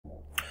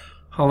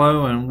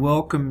Hello and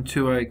welcome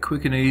to a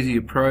quick and easy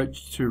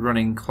approach to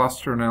running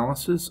cluster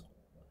analysis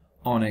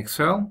on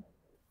Excel.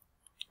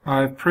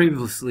 I've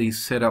previously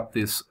set up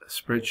this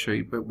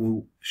spreadsheet, but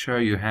we'll show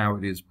you how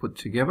it is put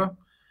together.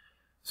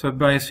 So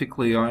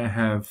basically I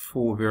have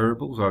four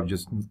variables. I've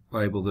just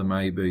labeled them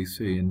A, B,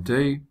 C and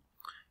D,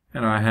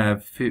 and I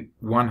have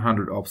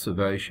 100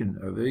 observation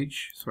of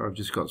each. So I've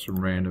just got some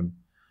random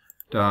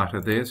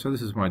data there. So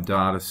this is my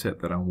data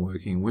set that I'm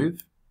working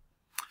with.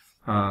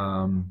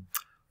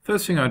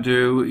 First thing I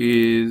do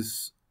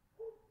is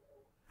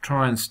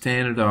try and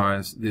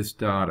standardize this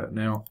data.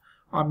 Now,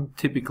 I've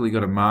typically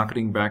got a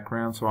marketing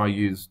background, so I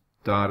use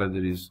data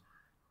that is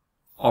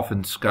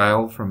often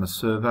scaled from a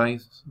survey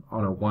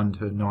on a 1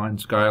 to 9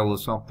 scale or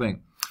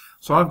something.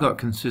 So I've got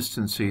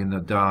consistency in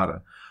the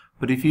data.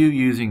 But if you're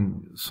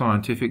using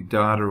scientific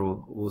data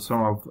or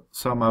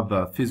some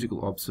other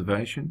physical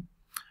observation,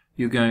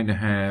 you're going to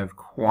have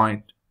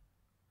quite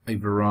a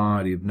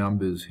variety of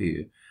numbers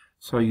here.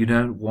 So you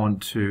don't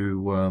want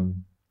to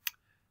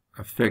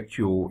affect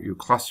your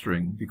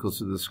clustering because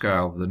of the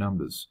scale of the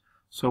numbers.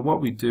 So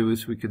what we do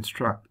is we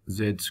construct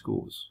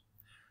Z-scores.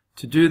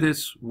 To do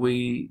this,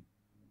 we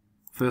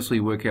firstly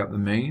work out the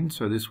mean.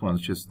 So this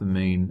one's just the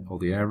mean or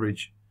the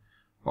average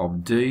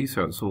of D.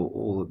 So it's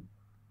all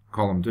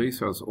column D.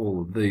 So it's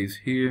all of these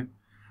here.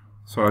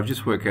 So I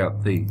just work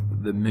out the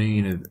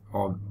mean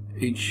of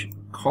each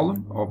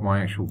column of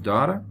my actual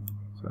data.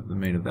 So the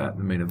mean of that,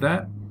 the mean of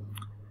that.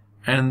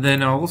 And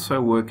then I also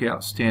work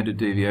out standard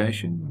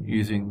deviation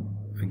using,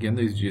 again,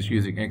 these are just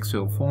using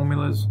Excel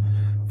formulas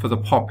for the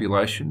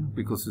population,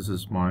 because this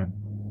is my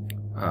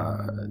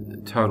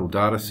total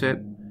data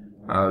set.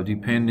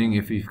 Depending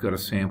if you've got a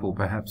sample,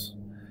 perhaps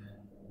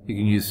you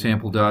can use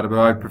sample data, but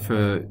I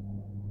prefer,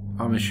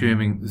 I'm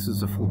assuming this is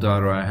the full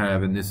data I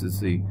have, and this is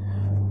the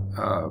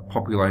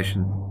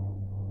population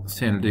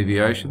standard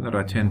deviation that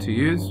I tend to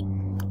use.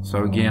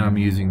 So again, I'm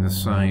using the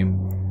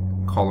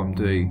same column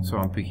D, so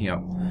I'm picking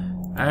up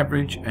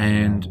average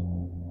and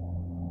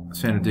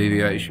standard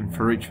deviation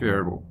for each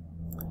variable.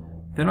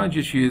 Then I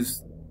just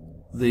use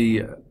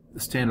the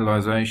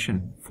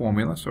standardization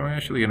formula, so I'm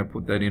actually going to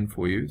put that in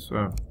for you.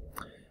 So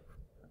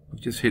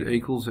just hit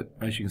equals,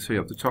 as you can see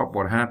up the top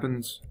what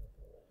happens,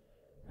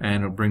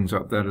 and it brings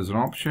up that as an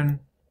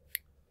option.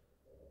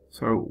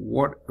 So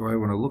what do I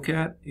want to look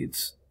at?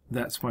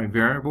 That's my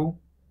variable,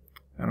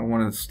 and I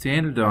want to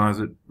standardize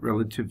it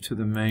relative to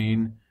the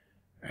mean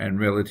and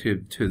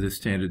relative to the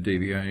standard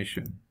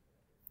deviation.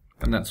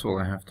 And that's all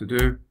I have to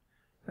do.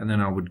 And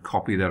then I would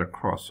copy that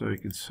across, so you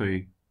can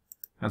see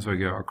as I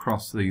go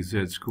across these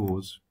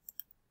Z-scores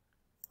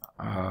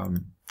are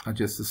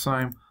just the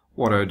same.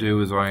 What I do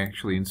is I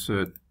actually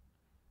insert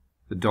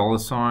the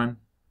 $sign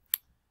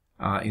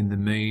in the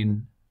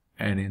mean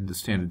and in the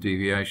standard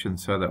deviation,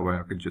 so that way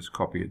I could just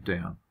copy it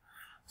down.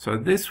 So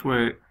this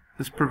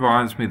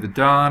provides me the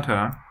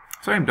data,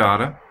 same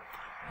data,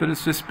 but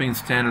it's just been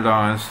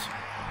standardized,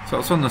 so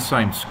it's on the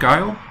same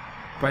scale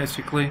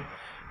basically,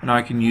 and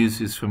I can use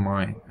this for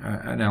my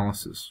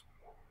analysis.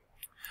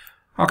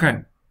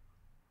 Okay,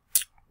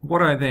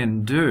 what I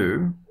then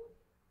do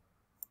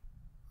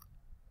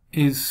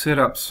is set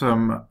up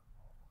some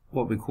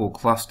what we call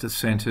cluster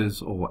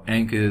centers or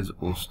anchors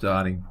or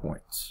starting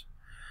points.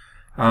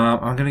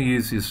 I'm going to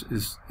use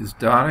this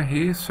data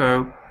here.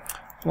 So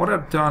what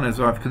I've done is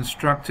I've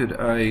constructed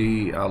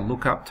a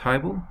lookup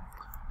table.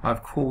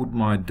 I've called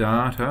my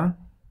data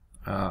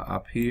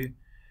up here,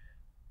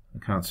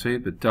 I can't see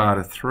it, but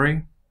data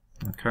 3.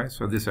 Okay,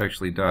 so this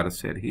actually data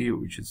set here,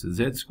 which is the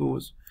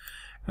Z-scores,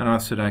 and I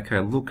said, okay,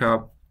 look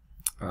up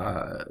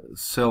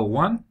cell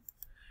 1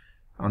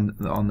 and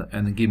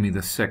then give me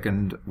the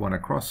second one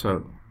across. So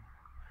it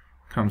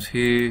comes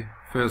here,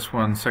 first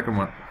one, second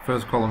one,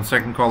 first column,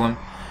 second column,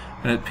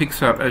 and it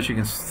picks up, as you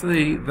can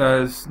see,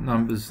 those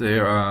numbers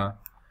there are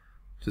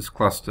just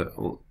cluster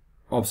or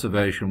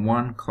observation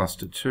 1,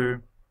 cluster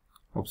 2,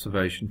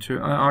 observation 2,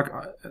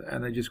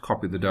 and they just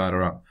copy the data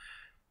up.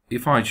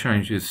 If I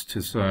change this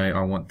to say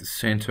I want the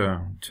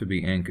center to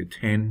be anchor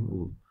 10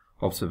 or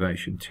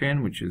observation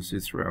 10, which is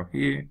this row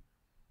here,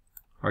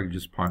 I can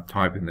just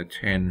type in the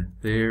 10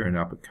 there and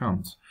up it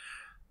comes.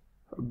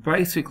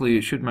 Basically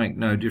it should make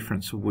no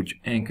difference of which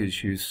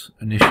anchors you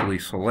initially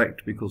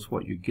select, because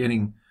what you're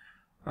getting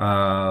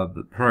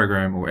the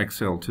program or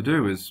Excel to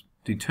do is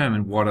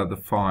determine what are the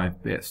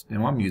 5 best.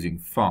 Now I'm using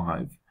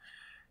 5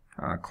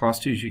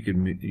 clusters. You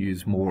can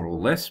use more or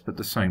less, but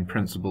the same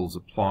principles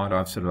applied.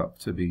 I've set it up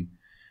to be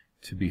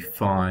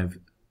 5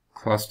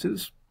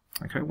 clusters.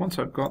 Okay, once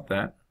I've got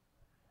that,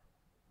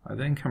 I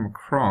then come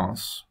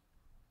across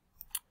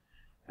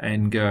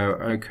and go,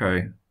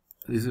 okay,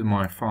 these are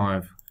my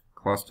 5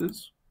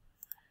 clusters,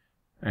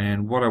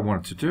 and what I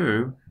want to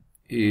do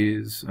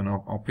is, and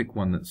I'll pick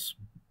one that's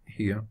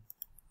here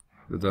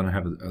that doesn't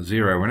have a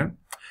 0 in it,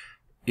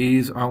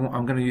 is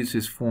I'm going to use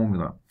this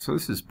formula. So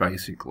this is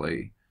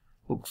basically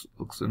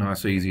looks a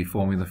nice easy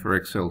formula for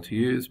Excel to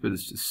use, but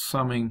it's just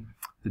summing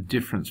the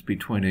difference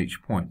between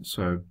each point.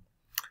 So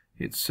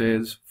it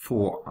says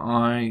for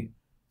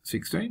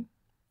I16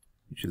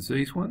 which is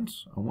these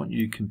ones. I want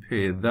you to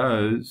compare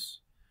those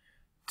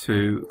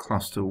to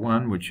cluster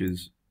 1, which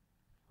is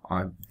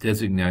I've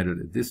designated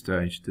at this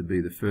stage to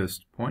be the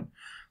first point.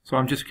 So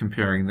I'm just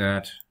comparing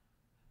that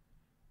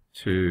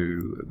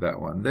to that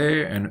one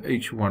there, and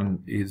each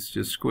one is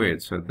just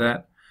squared. So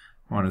that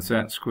minus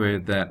that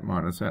squared, that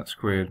minus that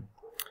squared,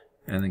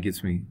 and it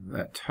gives me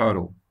that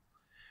total.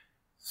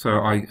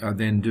 So I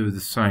then do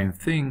the same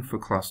thing for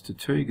cluster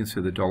 2. You can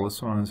see the dollar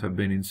signs have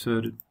been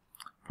inserted.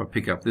 If I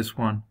pick up this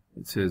one,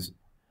 it says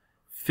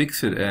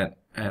fix it at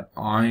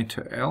I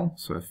to L,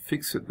 so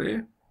fix it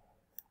there,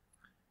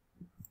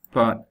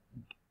 and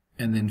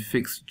then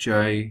fix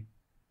J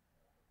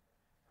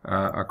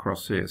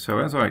across there.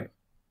 So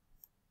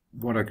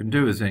what I can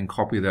do is then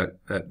copy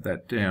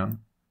that down,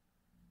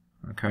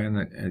 okay, and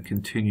it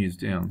continues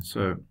down.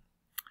 So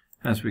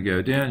as we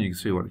go down, you can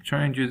see what it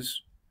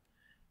changes.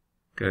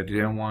 Go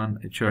down one,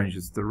 it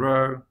changes the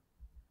row,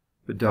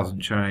 but doesn't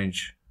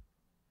change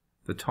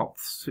the top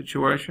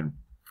situation.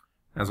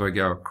 As I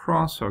go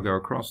across, I'll go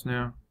across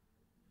now.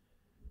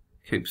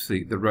 Keeps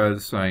the row the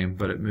same,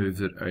 but it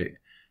moves it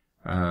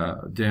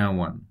down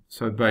one.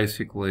 So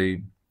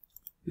basically,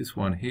 this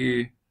one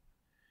here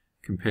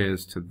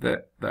compares to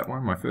that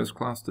one, my first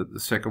cluster. The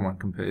second one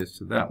compares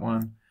to that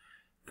one.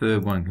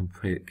 Third one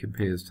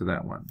compares to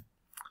that one.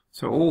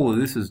 So all of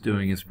this is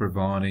doing is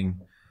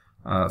providing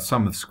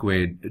sum of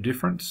squared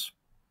difference.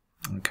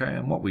 Okay,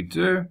 and what we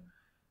do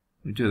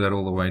that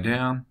all the way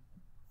down,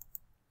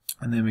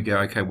 and then we go,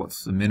 okay,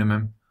 what's the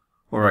minimum?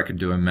 Or I could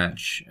do a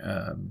match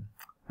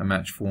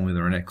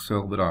formula in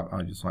Excel, but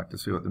I just like to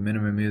see what the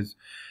minimum is.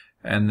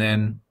 And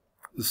then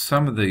the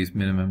sum of these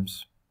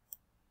minimums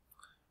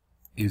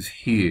is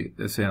here.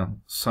 That's our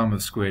sum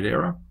of squared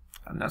error,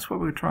 and that's what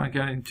we're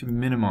trying to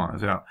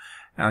minimize.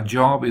 Our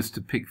job is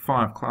to pick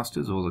 5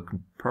 clusters, or the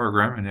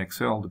program in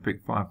Excel to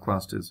pick 5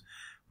 clusters,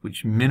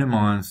 which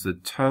minimize the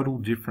total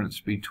difference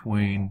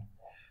between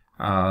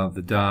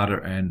the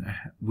data and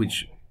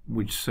which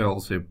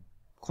cells they're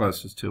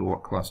closest to,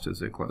 what clusters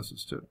they're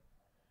closest to.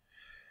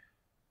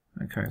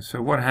 Okay,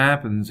 so what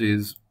happens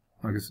is,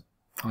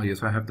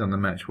 yes, I have done the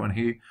match one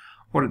here.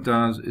 What it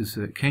does is,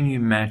 can you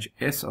match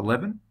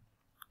S11?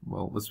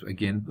 Well,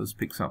 let's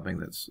pick something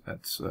that's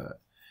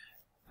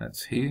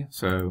here.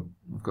 So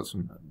I've got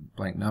some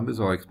blank numbers.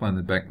 I'll explain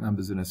the blank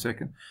numbers in a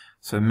second.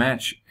 So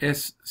match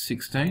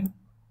S16,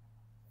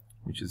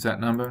 which is that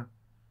number,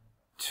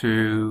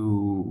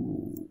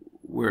 to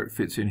where it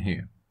fits in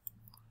here.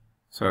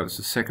 So it's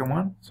the second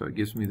one, so it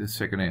gives me the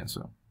second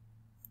answer.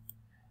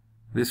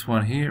 This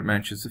one here, it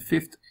matches the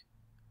fifth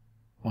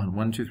one,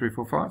 1, 2, 3,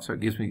 4, 5, so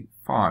it gives me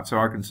 5. So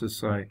I can just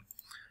say,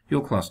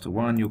 you're cluster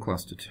 1, you're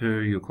cluster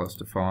 2, you're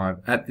cluster 5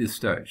 at this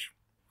stage.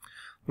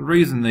 The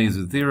reason these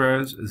are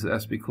zeros is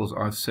that's because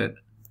I've set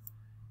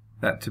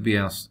that to be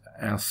our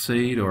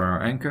seed or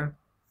our anchor,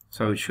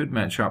 so it should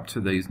match up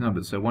to these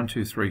numbers. So 1,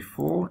 2, 3,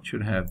 4 it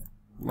should have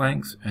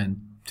blanks,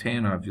 and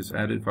 10 I've just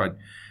added.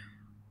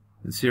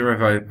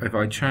 If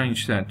I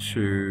change that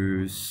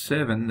to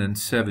 7, then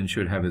 7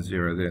 should have a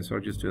 0 there. So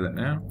I'll just do that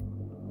now.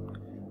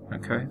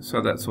 Okay,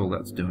 so that's all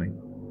that's doing.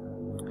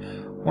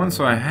 Once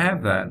I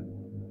have that,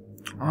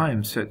 I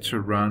am set to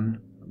run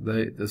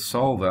the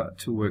solver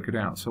to work it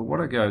out. So what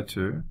I go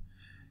to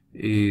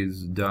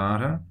is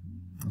data,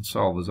 and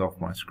solver's off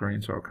my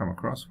screen, so I'll come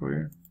across for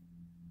you.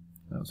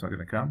 No, it's not going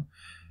to come.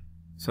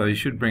 So you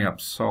should bring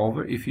up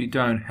solver. If you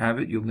don't have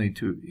it, you'll need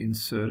to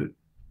insert it.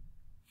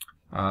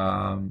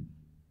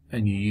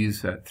 And you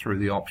use that through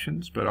the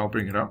options, but I'll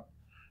bring it up.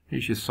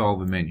 Here's your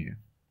solver menu.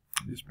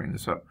 Just bring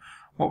this up.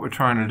 What we're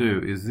trying to do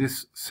is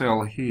this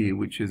cell here,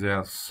 which is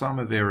our sum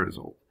of errors.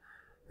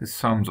 This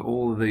sums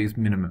all of these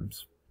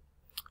minimums.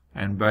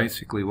 And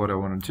basically what I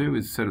want to do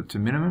is set it to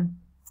minimum,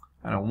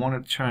 and I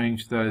want to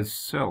change those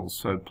cells.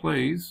 So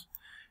please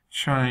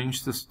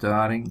change the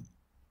starting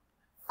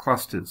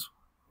clusters.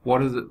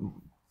 What are the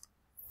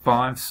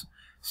 5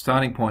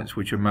 starting points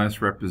which are most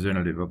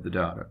representative of the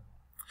data?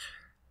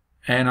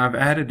 And I've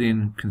added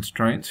in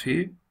constraints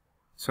here.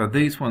 So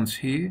these ones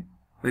here,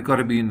 they've got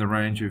to be in the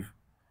range of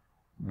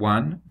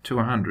 1 to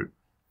 100,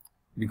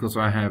 because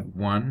I have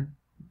 1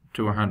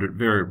 to 100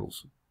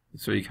 variables,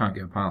 so you can't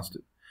go past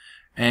it.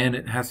 And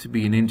it has to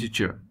be an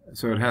integer,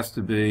 so it has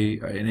to be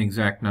an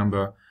exact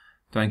number.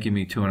 Don't give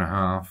me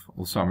 2.5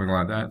 or something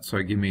like that,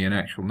 so give me an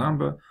actual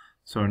number.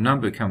 So a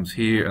number comes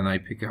here and they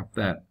pick up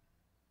that.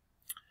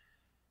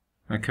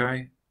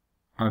 Okay,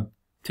 I've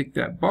ticked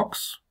that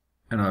box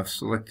and I've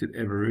selected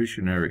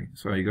evolutionary,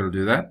 so you've got to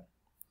do that.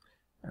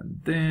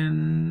 And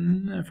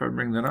then if I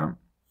bring that up,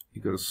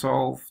 you've got to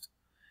solve,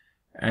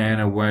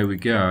 and away we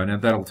go. Now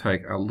that'll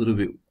take a little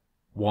bit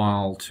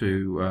while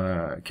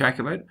to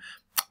calculate,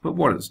 but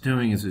what it's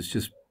doing is it's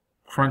just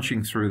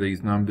crunching through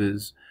these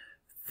numbers,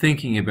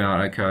 thinking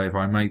about, okay, if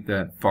I make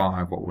that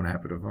 5, what would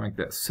happen? If I make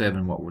that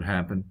 7, what would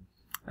happen?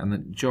 And the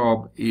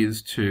job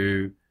is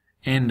to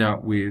end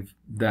up with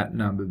that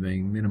number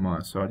being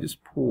minimized. So I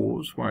just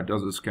pause while it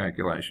does its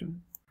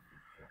calculation.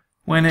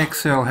 When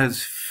Excel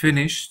has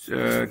finished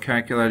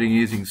calculating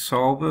using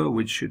solver,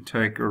 which should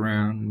take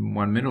around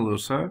 1 minute or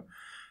so,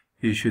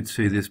 you should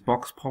see this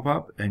box pop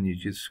up, and you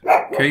just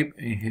keep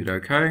and you hit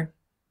OK.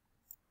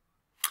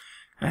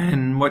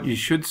 And what you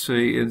should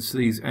see is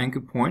these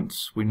anchor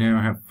points. We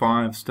now have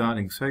 5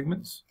 starting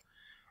segments,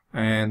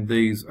 and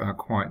these are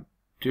quite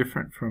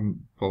different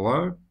from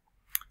below.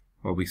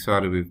 Well, we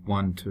started with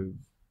 1 to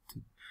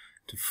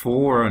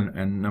 4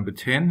 and number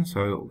 10,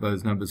 so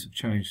those numbers have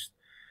changed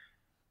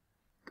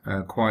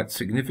quite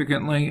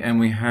significantly, and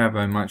we have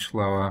a much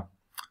lower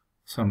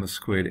sum of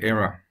squared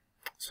error.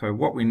 So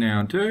what we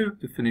now do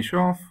to finish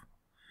off,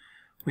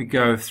 we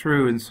go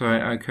through and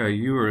say, okay,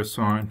 you are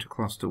assigned to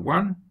cluster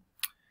 1.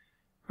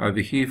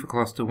 Over here for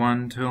cluster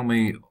 1, tell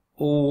me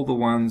all the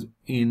ones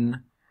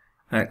in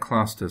that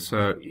cluster.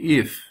 So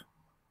if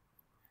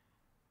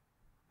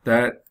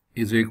that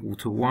is equal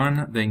to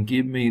 1, then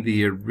give me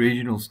the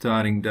original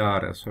starting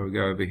data. So we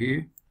go over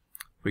here,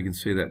 we can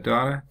see that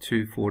data,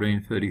 2,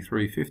 14,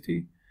 33,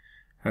 50,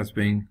 has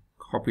been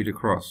copied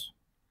across.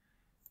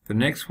 The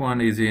next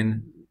one is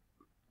in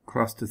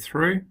cluster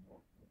 3,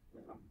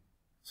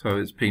 so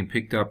it's been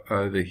picked up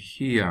over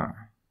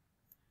here.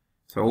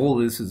 So all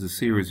this is a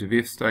series of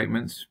if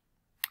statements.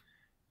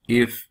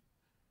 If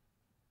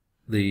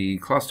the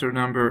cluster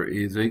number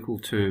is equal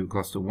to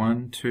cluster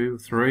 1, 2,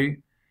 3,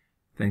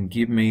 then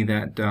give me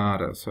that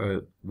data.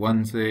 So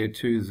 1's there,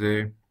 2's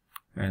there,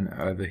 and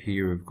over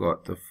here we've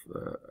got the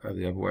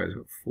other way, we've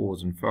got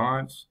 4's and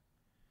 5's,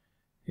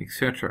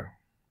 etc.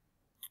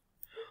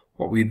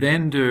 What we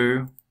then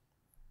do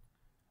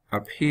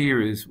up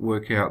here is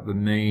work out the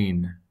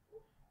mean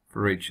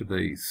for each of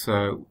these.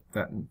 So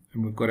that, and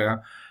we've got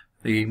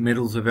the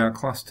middles of our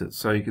clusters.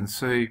 So you can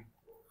see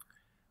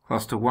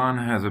cluster 1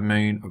 has a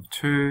mean of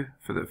 2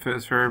 for the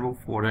first variable,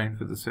 14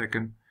 for the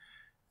second.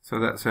 So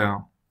that's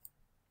our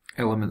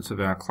elements of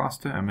our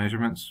cluster, our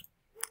measurements.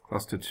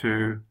 Cluster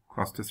 2,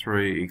 cluster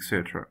 3,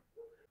 etc.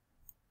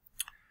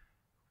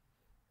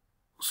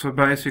 So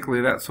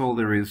basically that's all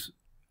there is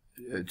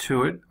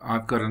to it.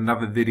 I've got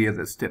another video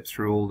that steps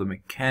through all the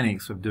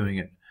mechanics of doing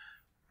it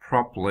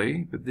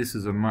properly, but this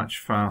is a much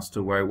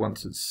faster way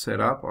once it's set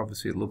up.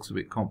 Obviously it looks a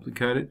bit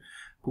complicated,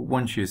 but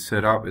once you're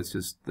set up, it's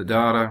just the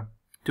data,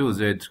 do a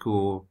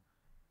z-score,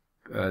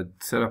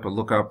 set up a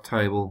lookup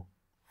table,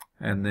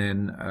 and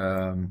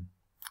then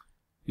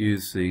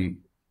use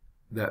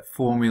that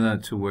formula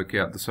to work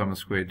out the sum of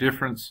square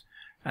difference,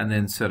 and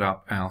then set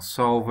up our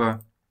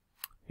solver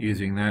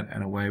using that,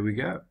 and away we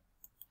go.